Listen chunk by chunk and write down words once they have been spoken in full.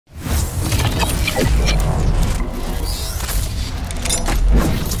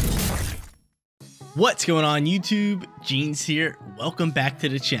What's going on YouTube? Jeans here. Welcome back to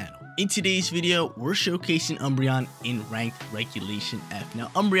the channel. In today's video, we're showcasing Umbreon in Ranked Regulation F. Now,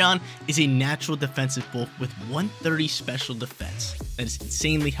 Umbreon is a natural defensive bulk with 130 special defense. That is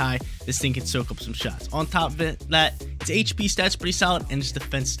insanely high. This thing can soak up some shots. On top of that, its HP stats pretty solid and its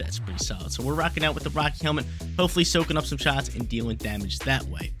defense stats pretty solid. So we're rocking out with the Rocky Helmet, hopefully soaking up some shots and dealing damage that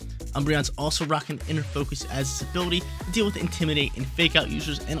way. Umbreon's also rocking Inner Focus as its ability to deal with Intimidate and Fake Out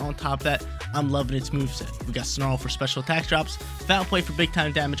users, and on top of that, I'm loving its moveset. We got Snarl for special attack drops, Foul Play for big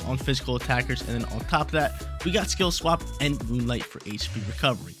time damage on physical attackers, and then on top of that, we got Skill Swap and Moonlight for HP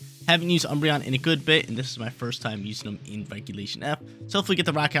recovery. Haven't used Umbreon in a good bit, and this is my first time using them in Regulation F, so hopefully get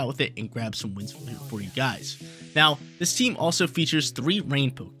to rock out with it and grab some wins for you guys. Now, this team also features 3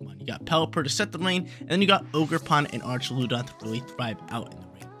 rain Pokemon. You got Pelipper to set the rain, and then you got Ogerpon and Archaludon to really thrive out in the rain.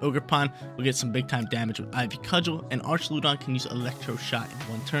 Ogerpon will get some big time damage with Ivy Cudgel, and Archaludon can use Electro Shot in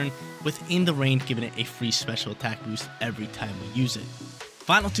one turn within the rain, giving it a free special attack boost every time we use it.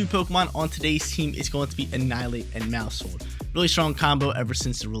 Final 2 Pokemon on today's team is going to be Annihilape and Maushold. Really strong combo ever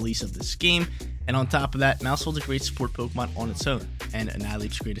since the release of this game, and on top of that, Maushold's a great support Pokemon on its own, and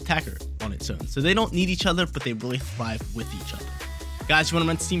Annihilape's a great attacker on its own. So they don't need each other, but they really thrive with each other. Guys, you want to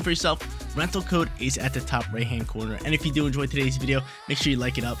rent the team for yourself? Rental code is at the top right hand corner, and if you do enjoy today's video, make sure you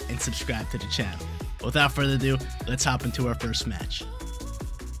like it up and subscribe to the channel. But without further ado, let's hop into our first match.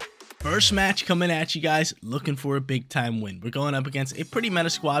 First match coming at you guys, looking for a big time win. We're going up against a pretty meta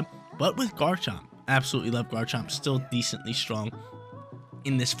squad, but with Garchomp. Absolutely love Garchomp, still decently strong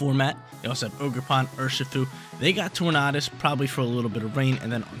in this format. They also have Ogerpon, Urshifu. They got Tornadus, probably for a little bit of rain,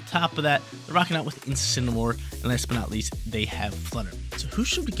 and then on top of that, they're rocking out with Incineroar, and last but not least, they have Flutter. So who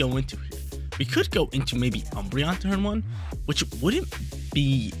should we go into here? We could go into maybe Umbreon turn 1, which wouldn't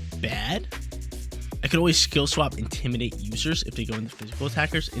be bad. I could always skill swap Intimidate users if they go into physical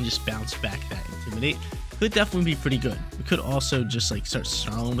attackers and just bounce back that Intimidate. Could definitely be pretty good. We could also just like start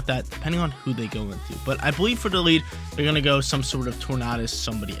snarling with that depending on who they go into. But I believe for the lead, they're going to go some sort of Tornadus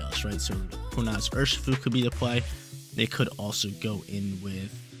somebody else, right? So Tornadus Urshifu could be the play. They could also go in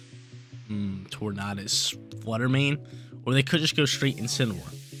with Tornadus Fluttermane, or they could just go straight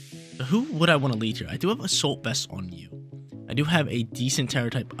Incineroar. So who would I want to lead here? I do have Assault Vest on you. I do have a decent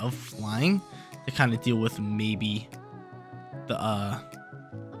Terra type of Flying to kind of deal with maybe the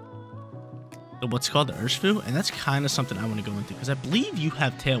what's called the Urshifu, and that's kind of something I want to go into because I believe you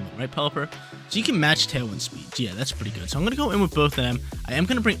have Tailwind, right, Pelipper? So you can match Tailwind speed. Yeah, that's pretty good. So I'm going to go in with both of them. I am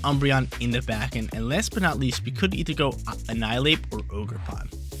going to bring Umbreon in the back end, and last but not least, we could either go Annihilape or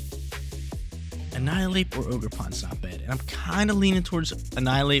Ogerpon. Annihilape or Ogerpon's not bad, and I'm kind of leaning towards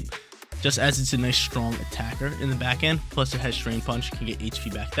Annihilape just as it's a nice strong attacker in the back end, plus it has Strain Punch, can get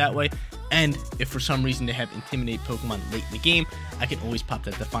HP back that way, and if for some reason they have Intimidate Pokemon late in the game, I can always pop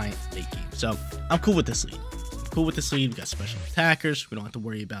that Defiant late game. So I'm cool with this lead. We got special attackers. We don't have to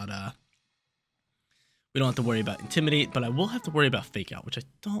worry about Intimidate, but I will have to worry about Fake Out, which I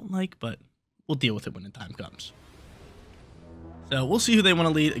don't like, but we'll deal with it when the time comes. So we'll see who they want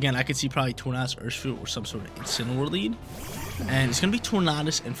to lead. Again, I could see probably Tornadus, Urshifu, or some sort of Incineroar lead. And it's going to be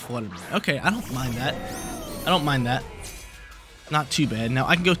Tornadus and Fluttermane. Okay, I don't mind that. Not too bad. Now,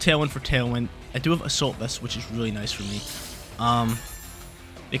 I can go Tailwind for Tailwind. I do have Assault Vest, which is really nice for me.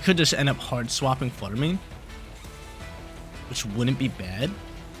 They could just end up hard swapping Fluttermane, which wouldn't be bad.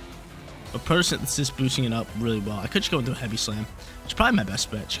 But personally, it's just boosting it up really well. I could just go into a Heavy Slam. It's probably my best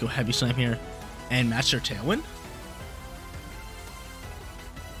bet. Just go Heavy Slam here and match their Tailwind.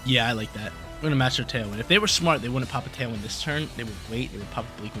 Yeah, I like that. We're going to match their Tailwind. If they were smart, they wouldn't pop a Tailwind this turn. They would wait. They would pop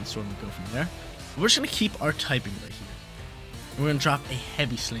a Bleakwind Storm and go from there. We're just going to keep our typing right here. We're going to drop a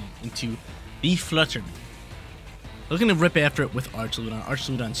Heavy Slam into the Fluttermane. We're going to rip after it with Archaludon.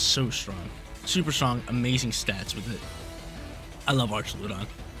 Archaludon's so strong. Super strong. Amazing stats with it. I love Archaludon.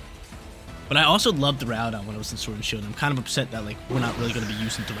 But I also loved the Duraludon when I was in Sword and Shield. I'm kind of upset that like we're not really going to be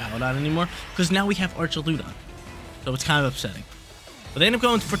using Duraludon anymore, because now we have Archaludon. So it's kind of upsetting. But they end up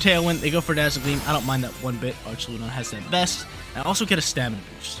going for Tailwind. They go for Dazzle Gleam. I don't mind that one bit. Archaludon has that best. I also get a Stamina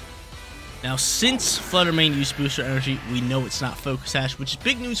boost. Now, since Fluttermane used Booster Energy, we know it's not Focus Sash, which is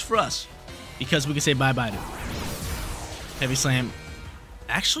big news for us, because we can say bye-bye to it. Heavy Slam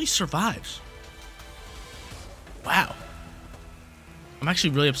actually survives. Wow. I'm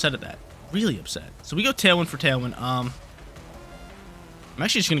actually really upset at that. Really upset. So we go Tailwind for Tailwind. I'm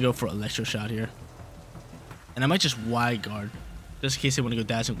actually just going to go for Electro Shot here. And I might just Wide Guard, just in case they want to go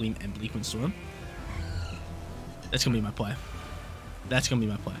Dazzle Gleam and Bleakwind Storm. That's going to be my play.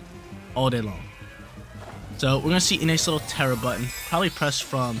 All day long. So we're going to see a nice little Tera button. Probably press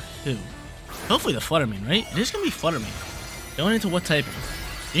from who? Hopefully the Fluttermane, right? It is going to be Fluttermane. Going into what typing?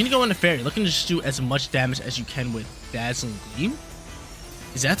 You're gonna go into Fairy, looking to just do as much damage as you can with Dazzling Gleam.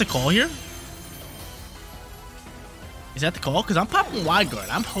 Is that the call here? Is that the call? Because I'm popping Wide Guard.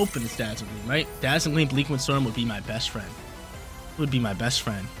 I'm hoping it's Dazzling Gleam, right? Dazzling Gleam, Bleak Wind Storm would be my best friend. Would be my best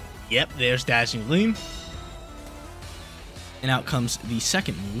friend. Yep, there's Dazzling Gleam. And out comes the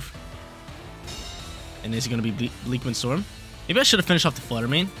second move. And is it going to be Bleak Wind Storm? Maybe I should have finished off the Flutter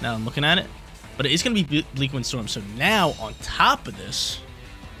Mane, now I'm looking at it. But it is going to be Bleak Wind Storm. So now, on top of this,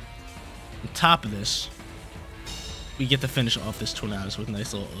 we get to finish off this Tornadus with a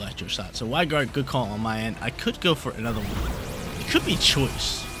nice little Electro shot. So Wide Guard, good call on my end. I could go for another one. It could be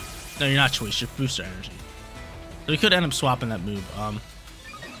Choice. No, you're not Choice. You're Booster Energy. So we could end up swapping that move. I'm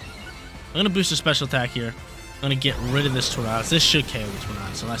going to boost a special attack here. I'm going to get rid of this Tornadus. This should KO the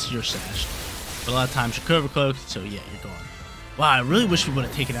Tornadus unless you're Sash. But a lot of times you're Cover Cloak, so yeah, you're gone. Wow, I really wish we would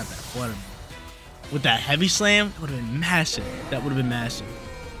have taken out that Flutter Mane. With that Heavy Slam, it would have been massive. That would have been massive.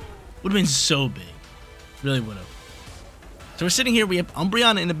 Would have been so big. Really would have. So we're sitting here, we have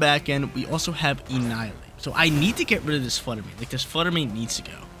Umbreon in the back end, we also have Annihilape. So I need to get rid of this Flutter Mane. Like, this Flutter Mane needs to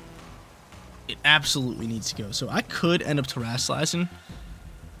go. It absolutely needs to go. So I could end up Terraslizing.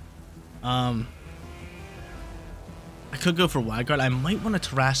 I could go for Wide Guard. I might want to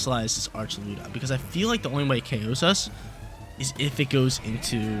Terraslize this Archaludon because I feel like the only way it KOs us is if it goes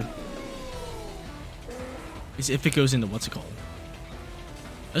into... what's it called?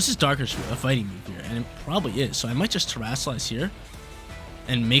 This is Darker's a fighting move here, and it probably is. So I might just Terraslize here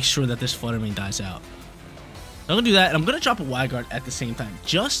and make sure that this Flutter Mane dies out. So I'm going to do that, and I'm going to drop a Wide Guard at the same time,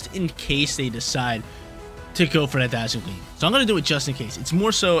 just in case they decide to go for that Dazzling Gleam. So I'm going to do it just in case. It's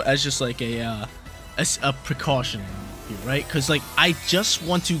more so as just like a precaution here, right? Because, like, I just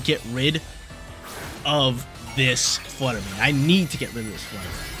want to get rid of this Flutter Mane. I need to get rid of this Flutter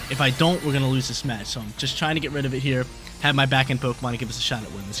Mane. If I don't, we're going to lose this match. So I'm just trying to get rid of it here. Have my back-end Pokemon to give us a shot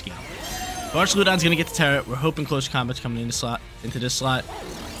at winning this game. Archaludon's going to get to Tera. We're hoping Close Combat's coming into this slot.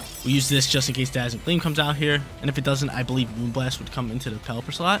 We use this just in case Dazzling Gleam comes out here. And if it doesn't, I believe Moonblast would come into the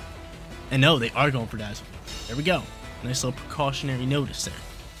Pelipper slot. And no, they are going for Dazzling Gleam. There we go. Nice little precautionary notice there.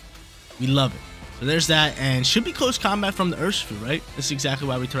 We love it. So there's that. And should be Close Combat from the Urshifu, right? This is exactly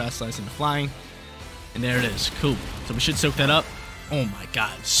why we Terraslize into Flying. And there it is. Cool. So we should soak that up. Oh my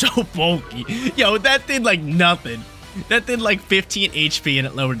god, so bulky. Yo, that did like nothing. That did like 15 HP and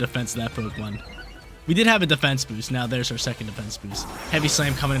it lowered defense of that Pokemon. We did have a defense boost. Now there's our second defense boost. Heavy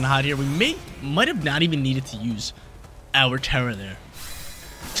Slam coming in hot here. We might have not even needed to use our Tera there.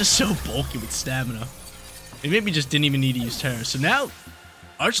 Just so bulky with stamina. And maybe just didn't even need to use Tera. So now,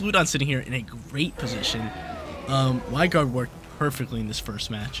 Archaludon's sitting here in a great position. Wide Guard worked perfectly in this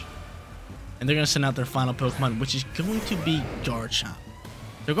first match. And they're going to send out their final Pokemon, which is going to be Garchomp.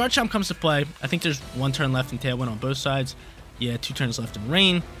 So Garchomp comes to play. I think there's one turn left in Tailwind on both sides. Yeah, 2 turns left in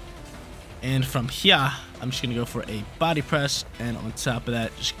Rain. And from here, I'm just going to go for a Body Press. And on top of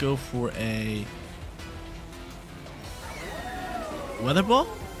that, just go for a... Weather Ball?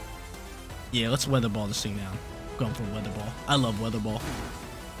 Yeah, let's Weather Ball this thing down. Going for a Weather Ball. I love Weather Ball.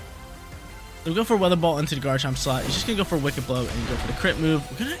 So we go for a Weather Ball into the Garchomp slot. He's just going to go for a Wicked Blow and go for the crit move.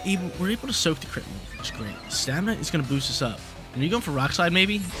 We're able to soak the crit move, which is great. Stamina is going to boost us up. Are you going for Rock Slide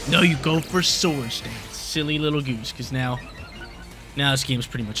maybe? No, you go for Sword Stance. Silly little goose, because now this game is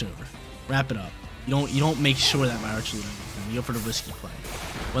pretty much over. Wrap it up. You don't make sure that my Archaludon, you go for the risky play.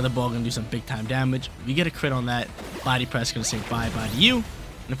 Weather Ball going to do some big time damage. If you get a crit on that, Body Press going to say bye-bye to you.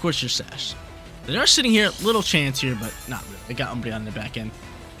 And of course, your Sash. They are sitting here, little chance here, but not really. They got Umbreon in the back end.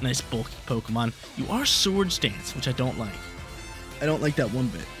 Nice bulky Pokemon. You are Sword Stance, which I don't like. I don't like that one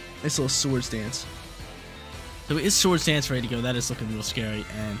bit. Nice little Sword Stance. So it is Sword Stance ready to go. That is looking real scary.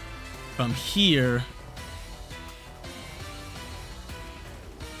 And from here...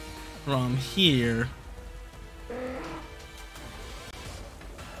 Who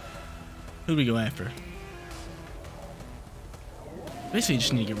do we go after? Basically,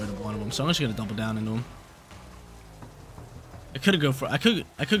 just need to get rid of one of them. So I'm just going to double down into them. I could go for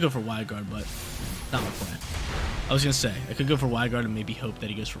Wide Guard, but not my plan. I was gonna say I could go for Wide Guard and maybe hope that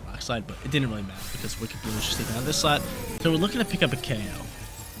he goes for Rock Slide, but it didn't really matter because Wicked Blow is just taken out of this slot. So we're looking to pick up a KO.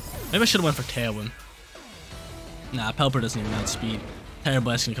 Maybe I should have went for Tailwind. Nah, Pelipper doesn't even outspeed. Tera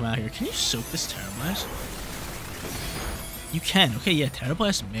Blast gonna come out here. Can you soak this Tera Blast? You can. Okay, yeah, Tera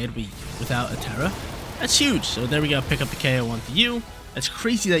Blast made me without a Tera. That's huge. So there we go. Pick up the KO onto you. That's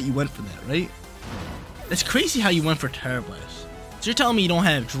crazy that you went for that, right? That's crazy how you went for Tera Blast. So you're telling me you don't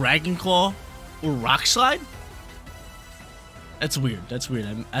have Dragon Claw or Rock Slide? That's weird. That's weird.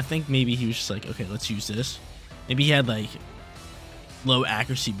 I think maybe he was just like, okay, let's use this. Maybe he had like low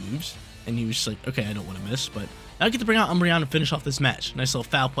accuracy moves. and he was just like, okay, I don't want to miss, but now I get to bring out Umbreon and finish off this match. Nice little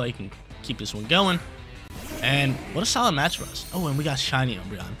foul play, can keep this one going. And what a solid match for us. Oh, and we got shiny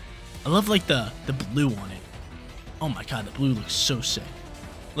Umbreon. I love like the blue on it. Oh my god, the blue looks so sick.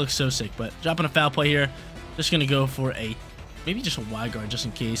 Looks so sick, but dropping a foul play here. Just gonna go for a, maybe just a wide guard just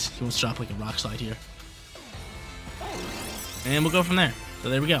in case he wants to drop like a rock slide here. And we'll go from there. So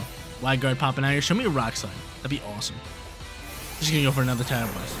there we go. Wide guard popping out here. Show me a rock slide. That'd be awesome. Just gonna go for another Tera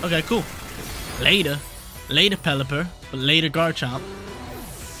Blast. Okay, cool. Later Pelipper, but later Garchomp.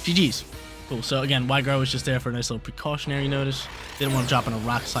 GG's. Cool. So again, wide guard was just there for a nice little precautionary notice. Didn't want to drop on a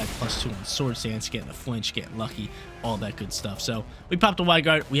rock slide +2 on Sword Stance, getting a flinch, getting lucky, all that good stuff. So we popped a wide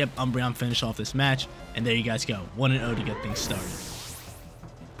guard. We have Umbreon finish off this match, and there you guys go. 1-0 to get things started.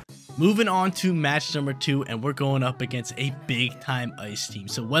 Moving on to match number 2, and we're going up against a big-time ice team.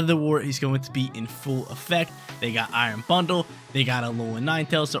 So Weather War is going to be in full effect. They got Iron Bundle, they got Alolan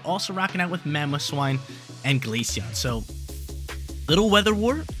Ninetales. They're also rocking out with Mamoswine and Glaceon. So little Weather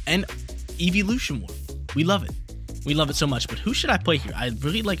War and Evolution War. We love it. We love it so much. But who should I play here? I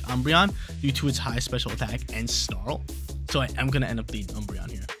really like Umbreon due to its high special attack and Snarl. So I am going to end up leading Umbreon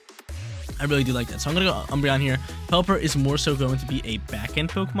here. I really do like that. So I'm going to go Umbreon here. Pelipper is more so going to be a back-end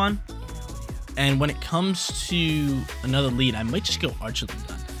Pokemon. And when it comes to another lead, I might just go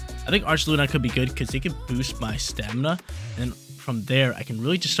Archaludon. I think Archaludon could be good because they could boost my stamina. And from there, I can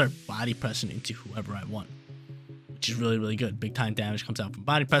really just start body pressing into whoever I want, which is really, really good. Big time damage comes out from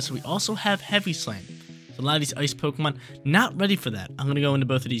body press. We also have Heavy Slam. So a lot of these ice Pokemon, not ready for that. I'm going to go into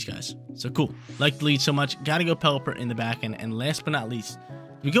both of these guys. So cool. Like the lead so much. Got to go Pelipper in the back end. And last but not least,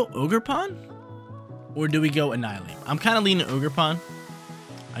 do we go Ogerpon or do we go Annihilape? I'm kind of leaning Ogerpon.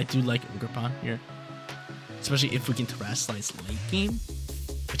 I do like Ogerpon here, especially if we can Terrasilize late game,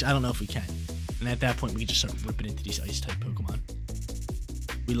 which I don't know if we can. And at that point, we can just start ripping into these ice type Pokemon.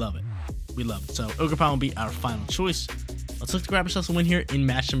 We love it. We love it. So Ogerpon will be our final choice. Let's look to grab ourselves a win here in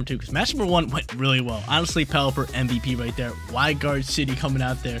match number 2, because match number 1 went really well. Honestly, Pelipper MVP right there. Wide Guard City coming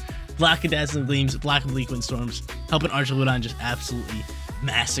out there. Black and Dazzling Gleams, Black and Bleak Windstorms, helping Archaludon just absolutely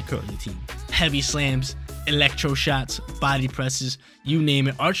massacre the team. Heavy slams, electro shots, body presses, you name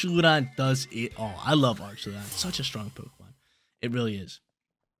it. Archaludon does it all. I love Archaludon. Such a strong Pokemon. It really is.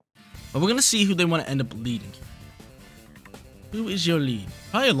 But we're going to see who they want to end up leading. Who is your lead?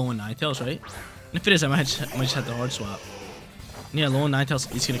 Probably Alolan Ninetales, right? And if it is, I might just have to hard swap. Yeah, Alolan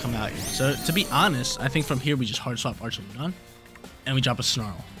Ninetales is going to come out here. So, to be honest, I think from here we just hard swap Archaludon. And we drop a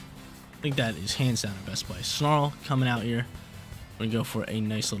Snarl. I think that is hands down our best play. Snarl coming out here. We're going to go for a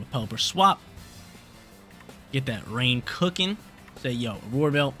nice little Pelipper swap. Get that rain cooking. Say, yo,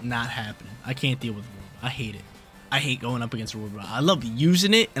 Roarville, not happening. I can't deal with Roarville. I hate it. I hate going up against Roarville. I love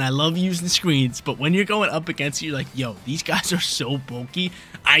using it, and I love using screens, but when you're going up against it, you're like, yo, these guys are so bulky,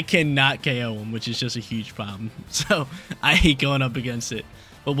 I cannot KO them, which is just a huge problem. So, I hate going up against it.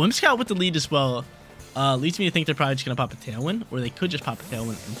 But Whimsicott with the lead as well leads me to think they're probably just going to pop a Tailwind, or they could just pop a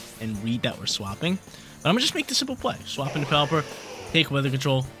Tailwind and read that we're swapping. But I'm going to just make the simple play. Swap into Pelipper, take Weather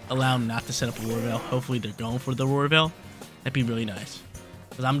Control, allow them not to set up a Roarville. Hopefully they're going for the Roarville. That'd be really nice.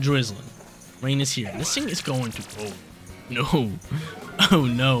 Because I'm drizzling. Rain is here. This thing is going to... Oh, no. Oh,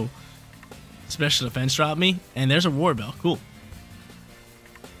 no. Special defense dropped me. And there's a Roarville. Cool.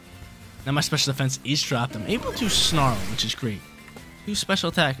 Now my special defense is dropped. I'm able to Snarl, which is great. 2 special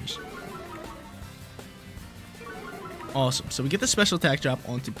attackers. Awesome. So we get the special attack drop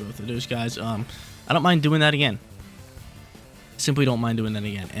onto both of those guys. I don't mind doing that again. Simply don't mind doing that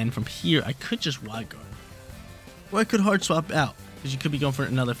again. And from here, I could just Wide Guard. Or I could hard swap out, because you could be going for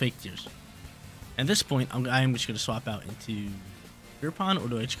another Fake Tears. At this point, I am just going to swap out into Ogerpon, or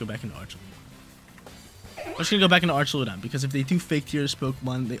do I just go back into Archaludon? I'm just going to go back into Archaludon, because if they do Fake Tears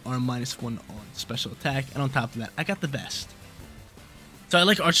Pokemon, they are -1 on special attack. And on top of that, I got the Vest. So I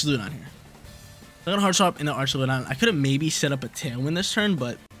like Archaludon here. So I'm going to hard swap into Archaludon. I could have maybe set up a Tailwind this turn,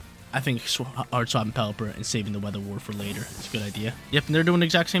 but I think hard swapping Pelipper and saving the Weather War for later is a good idea. Yep, and they're doing the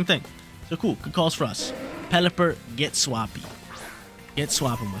exact same thing. So cool, good calls for us. Pelipper, get swappy. Get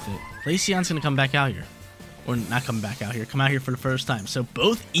swapping with it. Glaceon's going to come back out here. Or not come back out here. Come out here for the first time. So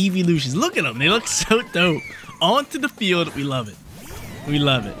both Evolutions, look at them. They look so dope. Onto the field. We love it. We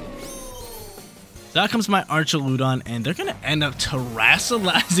love it. So out comes my Archaludon, and they're going to end up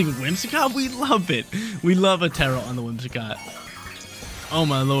Terrasilizing Whimsicott. We love it. We love a Tera on the Whimsicott. Oh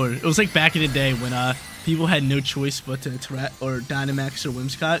my lord. It was like back in the day when people had no choice but to Dynamax or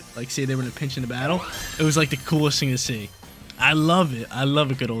Whimsicott. Like say they were in a pinch in the battle. It was like the coolest thing to see. I love it. I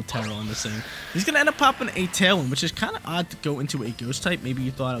love a good old Tera on this thing. He's going to end up popping a Tailwind, which is kind of odd to go into a Ghost type. Maybe you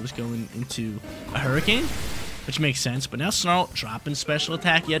thought I was going into a Hurricane. which makes sense. But now Snarl dropping special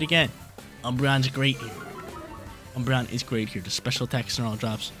attack yet again. Umbreon's great here. Umbreon is great here. The special attack Snarl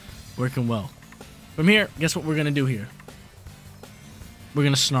drops working well. From here, guess what we're going to do here? We're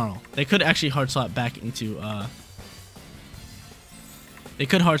going to Snarl. They could actually hard swap back into,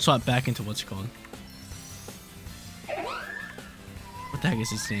 what's it called? What the heck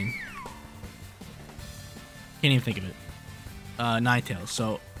is its name? Can't even think of it. Ninetales.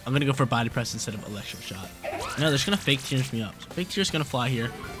 So I'm gonna go for Body Press instead of Electro Shot. No, they're just gonna Fake Tears me up. So Fake Tears gonna fly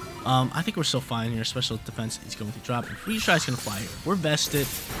here. I think we're still fine here. Special Defense is going to drop, and Freeze Dry is gonna fly here. We're vested.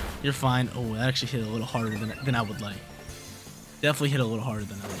 You're fine. Oh, that actually hit a little harder than I would like. Definitely hit a little harder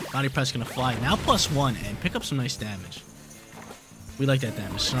than I would like. Body Press gonna fly now +1 and pick up some nice damage. We like that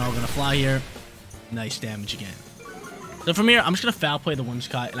damage. Snarl gonna fly here. Nice damage again. So from here, I'm just gonna Foul Play the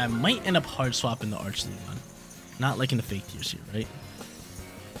Whimsicott, and I might end up hard swapping the Archaludon. Not liking the Fake Tears here, right?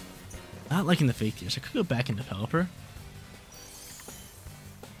 Not liking the Fake Tears. I could go back into Pelipper.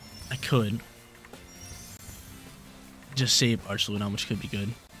 I could. Just save Archaludon, which could be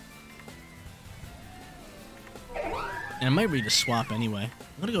good. And I might read a swap anyway.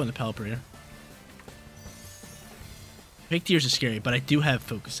 I'm gonna go into Pelipper here. Fake Tears is scary, but I do have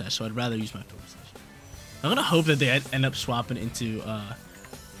Focus Sash, so I'd rather use my Focus Sash. I'm gonna hope that they end up swapping into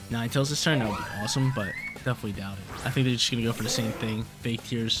Ninetales this turn. That would be awesome, but definitely doubt it. I think they're just gonna go for the same thing. Fake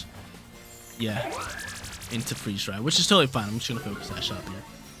Tears. Yeah. Into Freeze Dry, which is totally fine. I'm just gonna Focus Sash up here.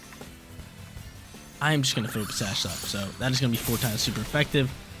 I am just gonna Focus Sash up, so that is gonna be 4 times super effective.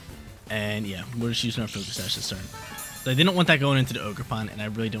 And yeah, we're just using our Focus Sash this turn. So I didn't want that going into the Ogre Pond, and I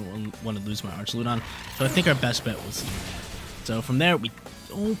really don't want to lose my Archaludon. So I think our best bet was here. So from there, we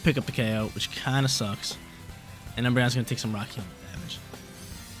don't pick up the KO, which kind of sucks. And Umbreon's going to take some Rock Healing damage.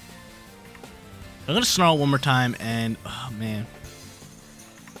 I'm going to Snarl one more time, and oh man.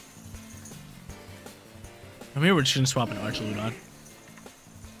 From here, we're just going to swap an Archaludon.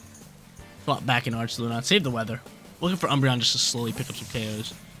 Swap back in Archaludon. Save the weather. Looking for Umbreon just to slowly pick up some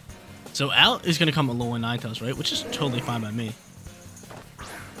KOs. So out is going to come a low in Ninetales, right? Which is totally fine by me.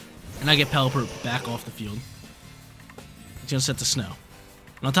 And I get Pelipper back off the field. He's going to set the snow.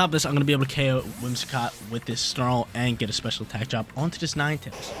 And on top of this, I'm going to be able to KO Whimsicott with this Snarl and get a special attack drop onto this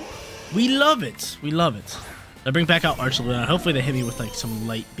Ninetales. We love it. We love it. I bring back out Archaludon. Hopefully they hit me with like some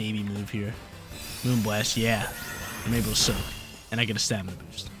light baby move here. Moonblast, yeah. I'm able to soak. And I get a stamina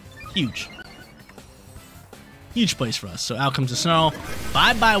boost. Huge. Huge place for us. So out comes the Snarl.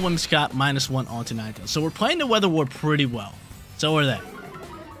 Bye-bye Whimsicott, -1 onto Ninetales. So we're playing the Weather War pretty well. So are they.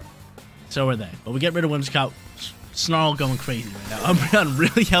 So are they. But we get rid of Whimsicott. Snarl going crazy right now. Umbreon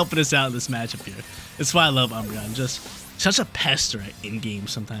really helping us out in this matchup here. That's why I love Umbreon. Just such a pester in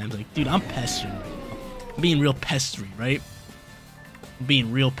games sometimes. Like, dude, I'm pestering right now. I'm being real pestery, right? I'm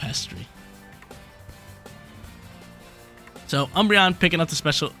being real pestery. So Umbreon picking up the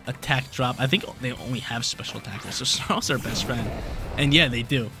special attack drop. I think they only have special attackers, so Snarl's our best friend. And yeah, they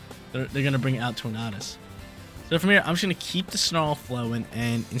do. They're going to bring out Tornadus. So from here, I'm just going to keep the Snarl flowing,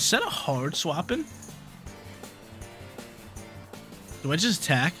 and instead of hard swapping, do I just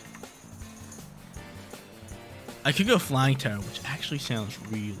attack? I could go Flying Tera, which actually sounds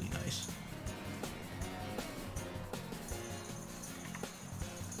really nice.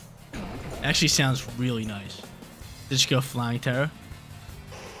 Actually sounds really nice. Just go Flying Tera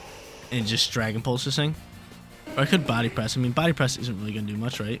and just Dragon Pulse this thing. Or I could Body Press. I mean, Body Press isn't really going to do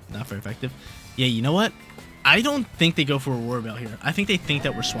much, right? Not very effective. Yeah, you know what? I don't think they go for a War Bell here. I think they think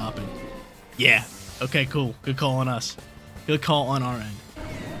that we're swapping. Yeah. Okay, cool. Good call on us. Good call on our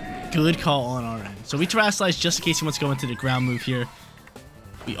end. Good call on our end. So we Terrasilize just in case he wants to go into the ground move here.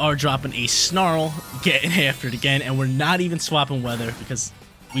 We are dropping a Snarl, getting after it again, and we're not even swapping weather because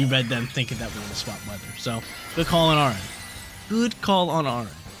we read them thinking that we were going to swap weather. So, good call on our end. Good call on our end.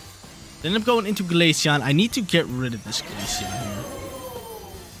 Then I'm going into Glaceon. I need to get rid of this Glaceon here.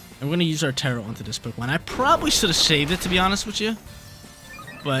 And we're going to use our Tera onto this Pokemon. I probably should have saved it, to be honest with you.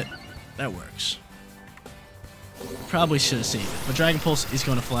 But, that works. Probably should have saved it. But Dragon Pulse is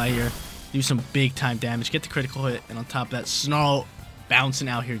going to fly here. Do some big time damage. Get the critical hit. And on top of that, Snarl bouncing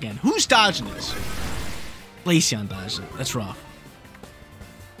out here again. Who's dodging this? Glaceon dodged it. That's rough.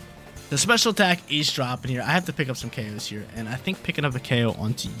 The special attack is dropping here. I have to pick up some KOs here. And I think picking up a KO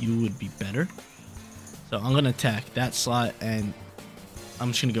onto you would be better. So I'm going to attack that slot. And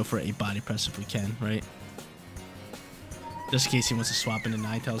I'm just going to go for a Body Press if we can, right? Just in case he wants to swap into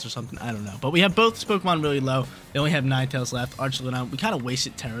Ninetales or something. I don't know. But we have both Pokemon really low. They only have Ninetales left. Archaludon. We kind of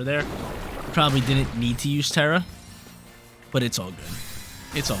wasted Tera there. We probably didn't need to use Tera. But it's all good.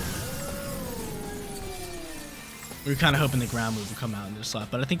 It's all good. We were kind of hoping the ground move would come out in this slot,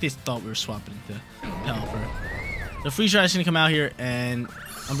 but I think they thought we were swapping into Pelipper. The Freeze Dry is going to come out here, and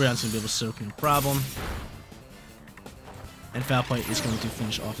Umbreon's going to be able to soak, no problem. And Foul Play is going to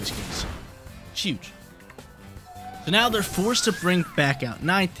finish off this case. It's huge. So now they're forced to bring back out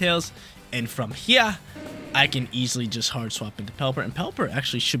Ninetales, and from here, I can easily just hard swap into Pelipper, and Pelipper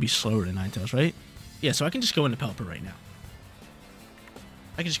actually should be slower than Ninetales, right? Yeah, so I can just go into Pelipper right now.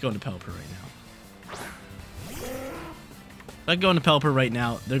 I can just go into Pelipper right now. If I go into Pelipper right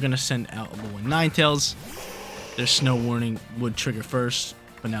now, they're going to send out a little Ninetales. Their Snow Warning would trigger first,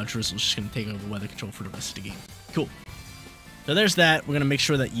 but now Drizzle's just going to take over Weather Control for the rest of the game. Cool. So there's that. We're going to make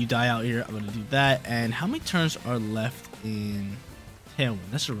sure that you die out here. I'm going to do that. And how many turns are left in Tailwind?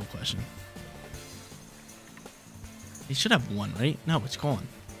 That's a real question. He should have one, right? No, it's gone.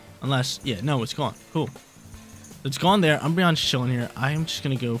 Unless, yeah, no, it's gone. Cool. So it's gone there. Umbreon's chilling here. I am just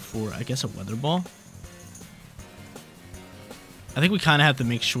going to go for, I guess, a Weather Ball. I think we kind of have to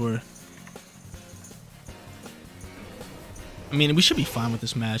make sure. I mean, we should be fine with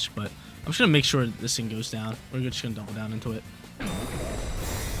this match, but I'm just going to make sure this thing goes down. We're just going to double down into it.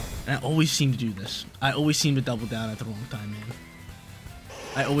 And I always seem to do this. I always seem to double down at the wrong time, man.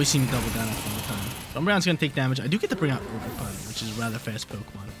 I always seem to double down at the wrong time. So Umbreon's going to take damage. I do get to bring out Ogerpon, which is a rather fast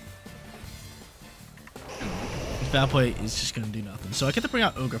Pokemon. Foul Play is just going to do nothing. So I get to bring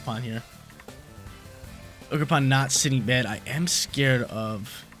out Ogerpon here. Ogerpon not sitting bad. I am scared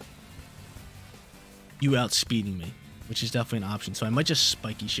of you outspeeding me, which is definitely an option. So I might just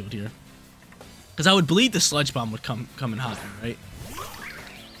Spiky Shield here. Because I would believe the Sludge Bomb would come in hot, right?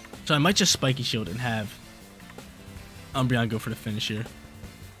 So I might just Spiky Shield and have Umbreon go for the finish here,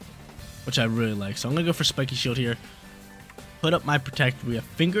 which I really like. So I'm going to go for Spiky Shield here. Put up my Protect. We have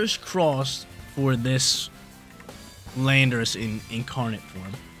fingers crossed for this Landorus in Incarnate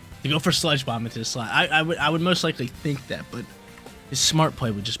form to go for Sludge Bomb into the slot. I would most likely think that, but his smart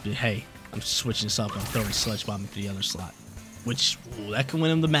play would just be, hey, I'm switching this up. I'm throwing Sludge Bomb into the other slot, which, ooh, that can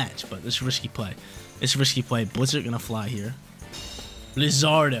win him the match, but this risky play. This risky play. Blizzard going to fly here.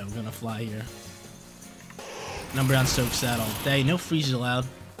 Blizzardo going to fly here. Umbreon soaks that all day. No freezes allowed.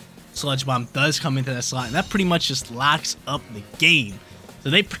 Sludge Bomb does come into that slot, and that pretty much just locks up the game. So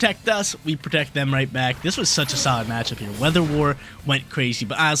they protect us, we protect them right back. This was such a solid matchup here. Weather War went crazy,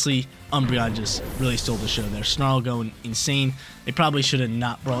 but honestly, Umbreon just really stole the show there. Snarl going insane. They probably should have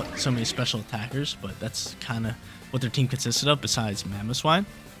not brought so many special attackers, but that's kind of what their team consisted of besides Mamoswine.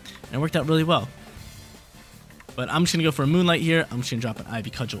 And it worked out really well. But I'm just going to go for a Moonlight here. I'm just going to drop an Ivy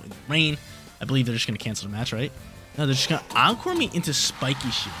Cudgel in the rain. I believe they're just going to cancel the match, right? No, they're just going to Encore me into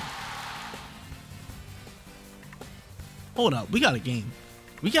Spiky Shield. Hold up, we got a game.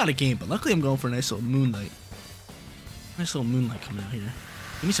 We got a game, but luckily I'm going for a nice little Moonlight. Nice little Moonlight coming out here.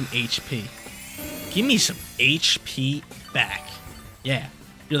 Give me some HP. Give me some HP back. Yeah.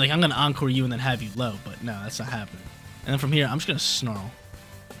 You're like, I'm going to Encore you and then have you low, but no, that's not happening. And then from here, I'm just going to Snarl.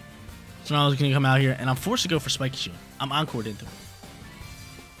 Snarl is going to come out here, and I'm forced to go for Spiky Shield. I'm Encored into it.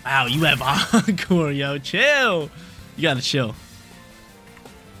 Wow, you have Encore, yo. Chill. You got to chill.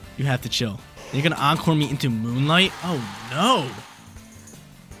 You have to chill. You're going to Encore me into Moonlight? Oh, no.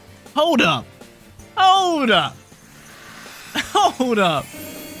 Hold up. Hold up. Hold up.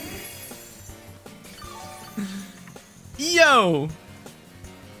 Yo.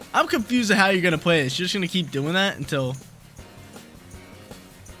 I'm confused at how you're going to play this. You're just going to keep doing that until...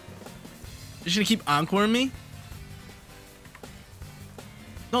 You're just going to keep Encoring me?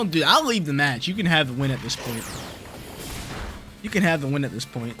 Don't do that. I'll leave the match. You can have the win at this point. You can have the win at this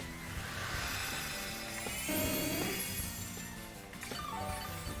point.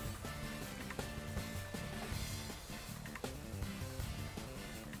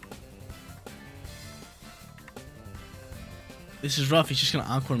 This is rough. He's just going to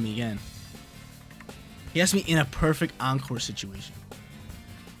Encore me again. He has me in a perfect Encore situation.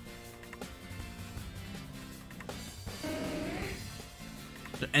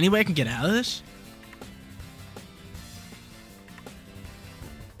 Is there any way I can get out of this?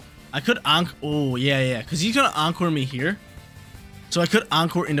 I could Encore... Oh, yeah. Because he's going to Encore me here. So I could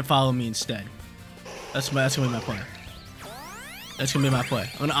Encore into Follow Me instead. That's going to be my play. That's going to be my play.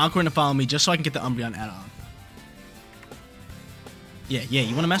 I'm going to Encore into Follow Me just so I can get the Umbreon add-on. Yeah,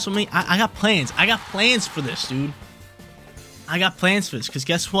 you want to mess with me? I got plans. I got plans for this, dude. I got plans for this, because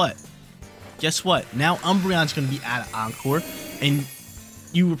guess what? Guess what? Now Umbreon's going to be out of Encore, and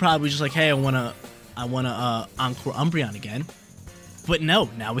you were probably just like, hey, I want to Encore Umbreon again. But no,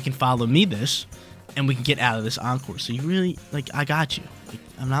 now we can Follow Me this, and we can get out of this Encore. So you really, like, I got you. Like,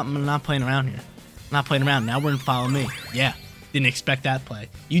 I'm not playing around here. I'm not playing around. Now we're in Follow Me. Yeah, didn't expect that play.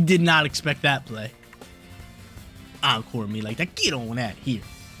 You did not expect that play. encore me like that. Get on that here.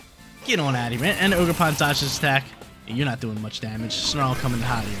 Get on out of here. And Ogerpon dodges attack. Yeah, you're not doing much damage. Snarl coming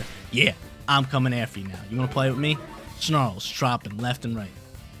hot here. Yeah, I'm coming after you now. You want to play with me? Snarls dropping left and right.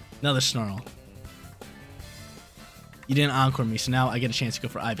 Another Snarl. You didn't encore me, so now I get a chance to go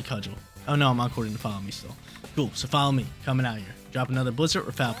for Ivy Cudgel. Oh no, I'm encoring to follow me still. Cool, so follow me. Coming out here. Drop another Blizzard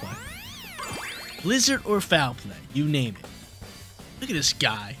or Foul Play. Blizzard or Foul Play. You name it. Look at this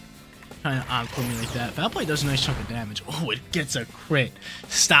guy. Trying to encore me like that. Foul Play does a nice chunk of damage. Oh, it gets a crit.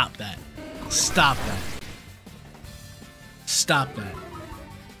 Stop that. Stop that. Stop that.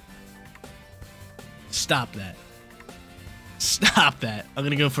 Stop that. Stop that. I'm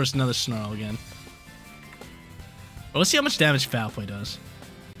gonna go for another Snarl again. Well, let's see how much damage Foul Play does.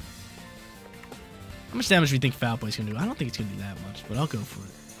 How much damage do you think Foul Play's gonna do? I don't think it's gonna do that much, but I'll go for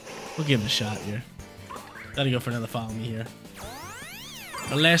it. We'll give it a shot here. Gotta go for another Follow Me here.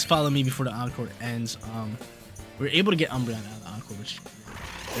 The last Follow Me before the Encore ends. We were able to get Umbreon out of the Encore, which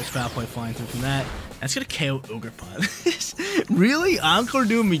there's Foul Play flying through from that. That's gonna KO Ogerpon. Really? Encore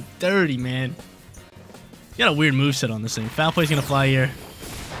doing me dirty, man. You got a weird moveset on this thing. Foul Play's gonna fly here.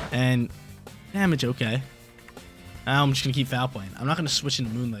 And damage, okay. I'm just gonna keep Foul Playing. I'm not gonna switch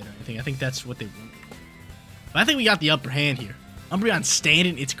into Moonlight or anything. I think that's what they want. But I think we got the upper hand here. Umbreon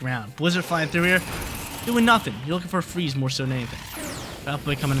standing its ground. Blizzard flying through here. Doing nothing. You're looking for a freeze more so than anything. Foul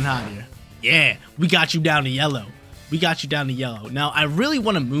Play coming in hot here. Yeah, we got you down to yellow. We got you down to yellow. Now, I really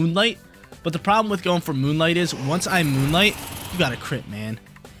want to Moonlight, but the problem with going for Moonlight is once I Moonlight, you got a crit, man.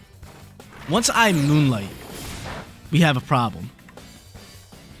 Once I Moonlight, we have a problem.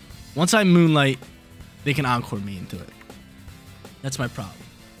 Once I Moonlight, they can encore me into it. That's my problem.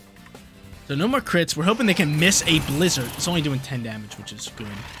 So no more crits. We're hoping they can miss a Blizzard. It's only doing 10 damage, which is good.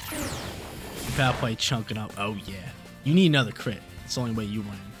 Foul Play chunking up. Oh, yeah. You need another crit. It's the only way you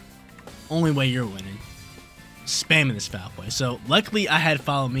win. Only way you're winning. Spamming this Foul Play. So luckily I had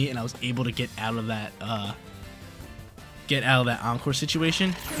Follow Me and I was able to get out of that Encore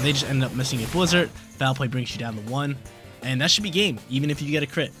situation. And they just ended up missing a Blizzard. Foul Play brings you down to 1. And that should be game, even if you get a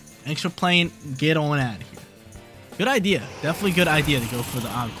crit. Thanks for playing. Get on out of here. Good idea. Definitely good idea to go for the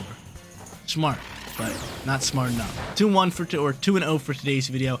Encore. Smart, but not smart enough. 2-1 for 2-0 for today's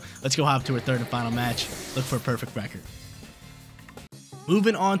video. Let's go hop to our third and final match. Look for a perfect record.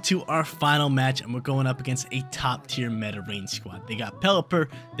 Moving on to our final match, and we're going up against a top-tier meta range squad. They got Pelipper,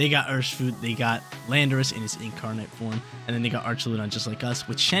 they got Urshifu, they got Landorus in his incarnate form, and then they got Archaludon just like us,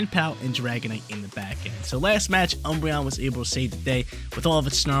 with Shenpao and Dragonite in the back end. So last match, Umbreon was able to save the day with all of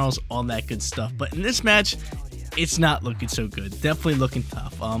its snarls, all that good stuff. But in this match, it's not looking so good. Definitely looking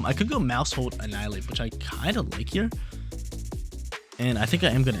tough. I could go Maushold, Annihilape, which I kind of like here. And I think I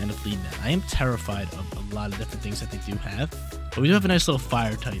am going to end up leading that. I am terrified of a lot of different things that they do have. But we do have a nice little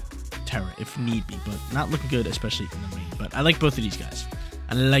fire type Tera if need be. But not looking good, especially in the rain. But I like both of these guys.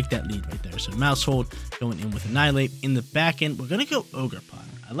 I like that lead right there. So Maushold going in with Annihilape. In the back end, we're going to go Ogerpon.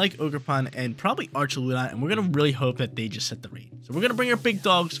 I like Ogerpon and probably Archaludon. And we're going to really hope that they just set the rain. So we're going to bring our big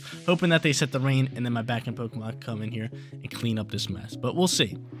dogs, hoping that they set the rain. And then my back end Pokemon come in here and clean up this mess. But we'll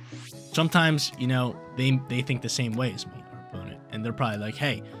see. Sometimes, you know, they think the same way as me, our opponent. And they're probably like,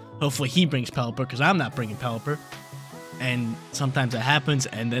 hey, hopefully he brings Pelipper because I'm not bringing Pelipper. And sometimes that happens,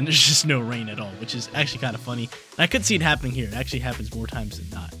 and then there's just no rain at all, which is actually kind of funny. I could see it happening here. It actually happens more times than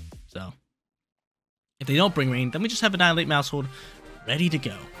not. So, if they don't bring rain, then we just have Annihilape Maushold ready to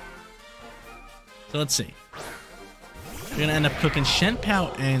go. So, let's see. We're going to end up cooking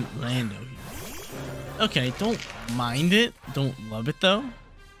Shenpao and Lando here. Okay, don't mind it. Don't love it, though.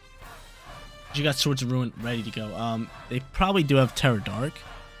 You got Swords of Ruin ready to go. They probably do have Terra Dark,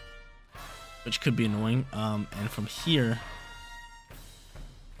 which could be annoying. And from here,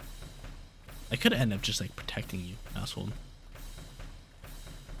 I could end up just like protecting you, Maushold.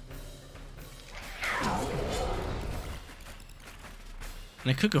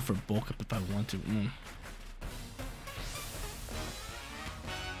 And I could go for bulk up if I want to.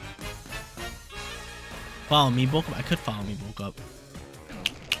 Follow me bulk up. I could follow me bulk up.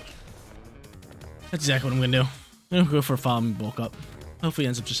 That's exactly what I'm gonna do. I'm gonna go for a follow me bulk up. Hopefully he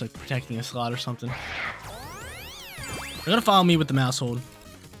ends up just like protecting a slot or something. They're gonna follow me with the Maushold.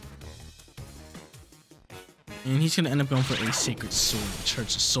 And he's gonna end up going for a Sacred Sword, which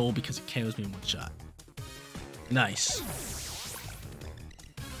hurts his soul because it KOs me in one shot. Nice.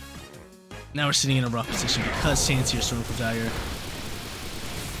 Now we're sitting in a rough position because Sansir Storm comes out here.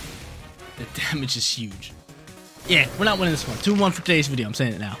 The damage is huge. Yeah, we're not winning this one. 2-1 for today's video. I'm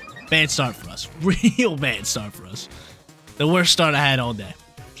saying it now. Bad start for us. Real bad start for us. The worst start I had all day.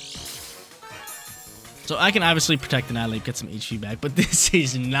 So I can obviously protect Annihilape, get some HP back, but this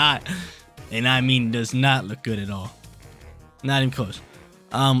is not And I mean, does not look good at all. Not even close.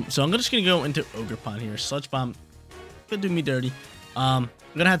 So I'm just gonna go into Ogerpon here. Sludge Bomb could do me dirty. I'm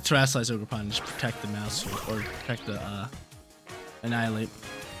gonna have to Terrasilize Ogerpon and just protect the Maushold or protect the Annihilape.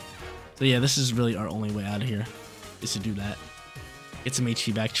 So yeah, this is really our only way out of here, is to do that. Get some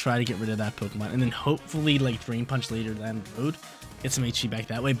HP back, try to get rid of that Pokemon, and then hopefully like Drain Punch later down the road. Get some HP back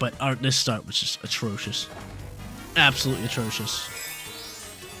that way, but this start was just atrocious. Absolutely atrocious.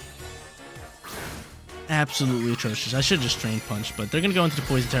 Absolutely atrocious. I should have just Drain Punch, but they're going to go into the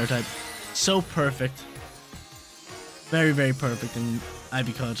Poison Terror type. So perfect. Very, very perfect, and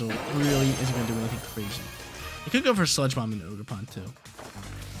Ibikajo really isn't going to do anything crazy. I could go for a Sludge Bomb in the Ogerpon too.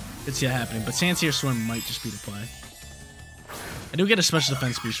 Could see that happening, but Sandsear Storm might just be the play. I do get a special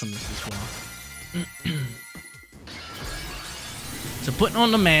defense boost from this as well. So putting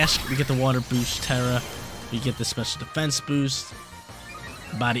on the mask, we get the water boost, Tera. We get the special defense boost.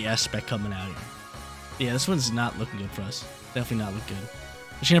 Body aspect coming out here. Yeah, this one's not looking good for us. Definitely not looking good.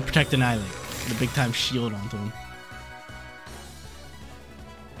 We're just gonna protect Annihilape. The big time shield onto him.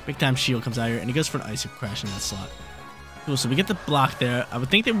 Big time shield comes out here, and he goes for an Icicle Crash in that slot. Cool, so we get the block there. I would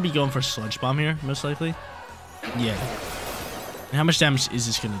think they would be going for a Sludge Bomb here, most likely. Yeah. And how much damage is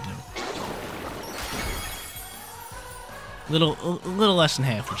this gonna do? A little less than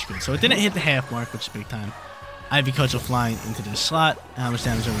half, which is good. So it didn't hit the half mark, which is big time. Ibikajo flying into this slot. How much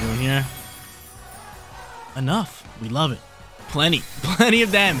damage are we doing here? Enough. We love it. Plenty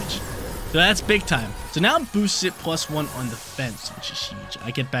of damage. So that's big time. So now it boosts it +1 on defense, which is huge.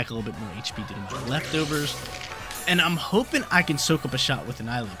 I get back a little bit more HP due to my leftovers. And I'm hoping I can soak up a shot with an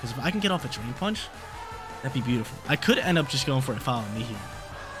Annihilape, because if I can get off a Drain Punch, that'd be beautiful. I could end up just going for a Follow Me here.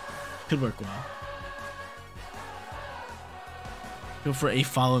 Could work well. Go for a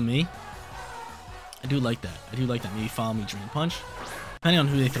Follow Me. I do like that. I do like that. Maybe Follow Me Drain Punch. Depending on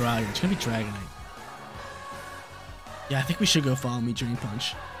who they throw out here. It's going to be Dragonite. Yeah, I think we should go Follow Me Drain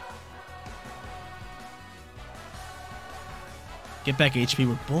Punch. Get back HP.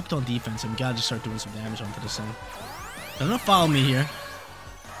 We're bulked on defense, and we got to just start doing some damage onto this thing. They're going to Follow Me here.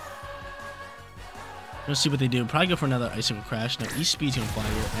 Let's see what they do. Probably go for another Icicle Crash. Now, E-Speed's going to fly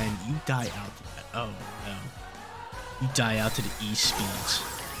here, and you die out to that. Oh, no. You die out to the E-Speeds.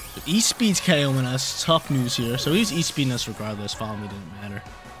 So E-Speed's KOing us. Tough news here. So he's E-Speeding us regardless. Follow Me didn't matter.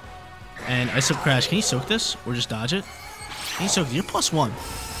 And Icicle Crash. Can you soak this? Or just dodge it? Can you soak it? You're +1.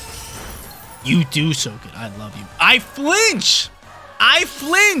 You do soak it. I love you. I flinch! I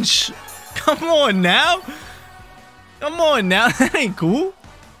flinch! Come on now. Come on now. That ain't cool.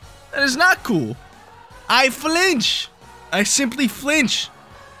 That is not cool. I flinch. I simply flinch.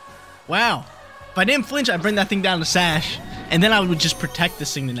 Wow. If I didn't flinch, I'd bring that thing down to Sash. And then I would just protect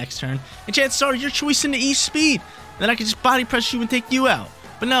this thing the next turn. And chances are, your choice in the E-Speed. Then I could just body press you and take you out.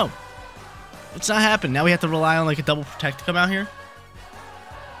 But no. It's not happening. Now we have to rely on like a double protect to come out here.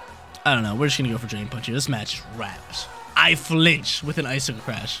 I don't know. We're just going to go for Drain Punch here. This match is wraps. I flinch with an Icicle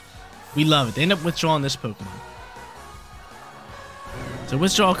Crash. We love it. They end up withdrawing this Pokemon. So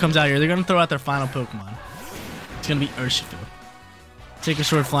withdrawal comes out here. They're going to throw out their final Pokemon. It's going to be Urshifu. Take a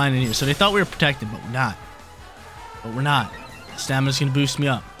sword flying in here. So they thought we were protected, but we're not. But we're not. Stamina's going to boost me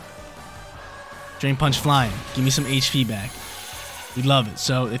up. Drain Punch flying. Give me some HP back. We love it.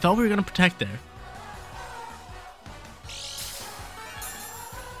 So they thought we were going to protect there.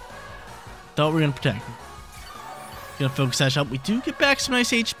 Thought we were going to protect. Going to focus Sash up. We do get back some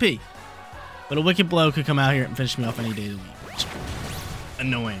nice HP. But a Wicked Blow could come out here and finish me off any day of the week. Which is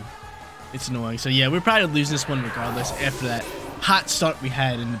annoying. It's annoying. So yeah, we're probably losing this one regardless after that hot start we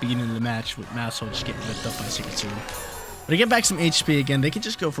had in the beginning of the match with Maushold just getting ripped up by Tinkaton. But to get back some HP again, they could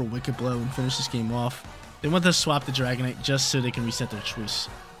just go for Wicked Blow and finish this game off. They want to swap the Dragonite just so they can reset their choice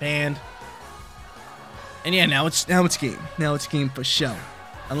band. And yeah, now it's game. Now it's game for show.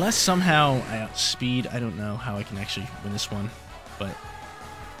 Unless somehow I outspeed, I don't know how I can actually win this one. But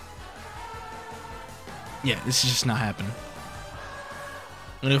yeah, this is just not happening.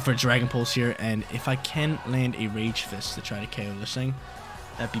 I'm going to go for a Dragon Pulse here, and if I can land a Rage Fist to try to KO this thing,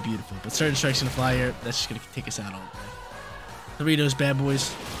 that'd be beautiful. But Certain Strike's going to fly here. That's just going to take us out all day. 3 of those bad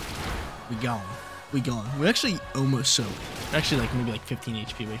boys. We gone. We gone. We're actually almost soaked. We're actually like maybe like 15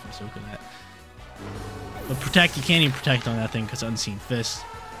 HP away from soaking that. But protect, you can't even protect on that thing because Unseen Fist.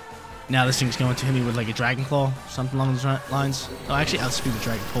 Now this thing's going to hit me with like a Dragon Claw, something along those lines. Oh, I actually outspeed the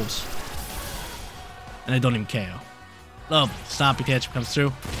Dragon Pulse. And I don't even KO. Lovely. Stompy Catcher comes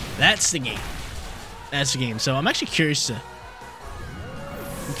through. That's the game. That's the game. So I'm actually curious to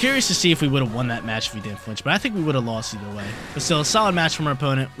see if we would have won that match if we didn't flinch. But I think we would have lost either way. But still, a solid match from our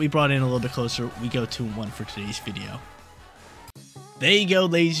opponent. We brought in a little bit closer. We go 2-1 for today's video. there you go,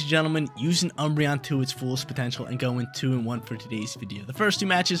 ladies and gentlemen, using Umbreon to its fullest potential and going 2-1 for today's video. The first two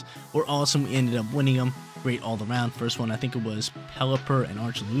matches were awesome. We ended up winning them. Great all around. First one, I think it was Pelipper and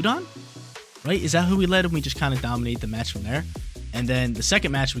Archaludon, right? Is that who we led? And we just kind of dominated the match from there. And then the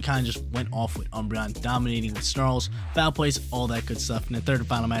second match, we kind of just went off with Umbreon, dominating with snarls, foul plays, all that good stuff. And the third and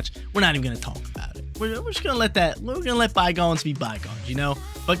final match, we're not even going to talk about it. We're just going to let that, we're going to let bygones be bygones, you know?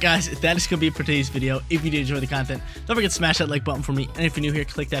 But guys, that is going to be it for today's video. If you did enjoy the content, don't forget to smash that like button for me. And if you're new here,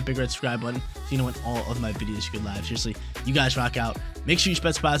 click that big red subscribe button so you know when all of my videos go live. Seriously, you guys rock out. Make sure you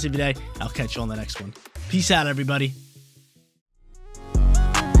spread positive today. I'll catch you on the next one. Peace out, everybody.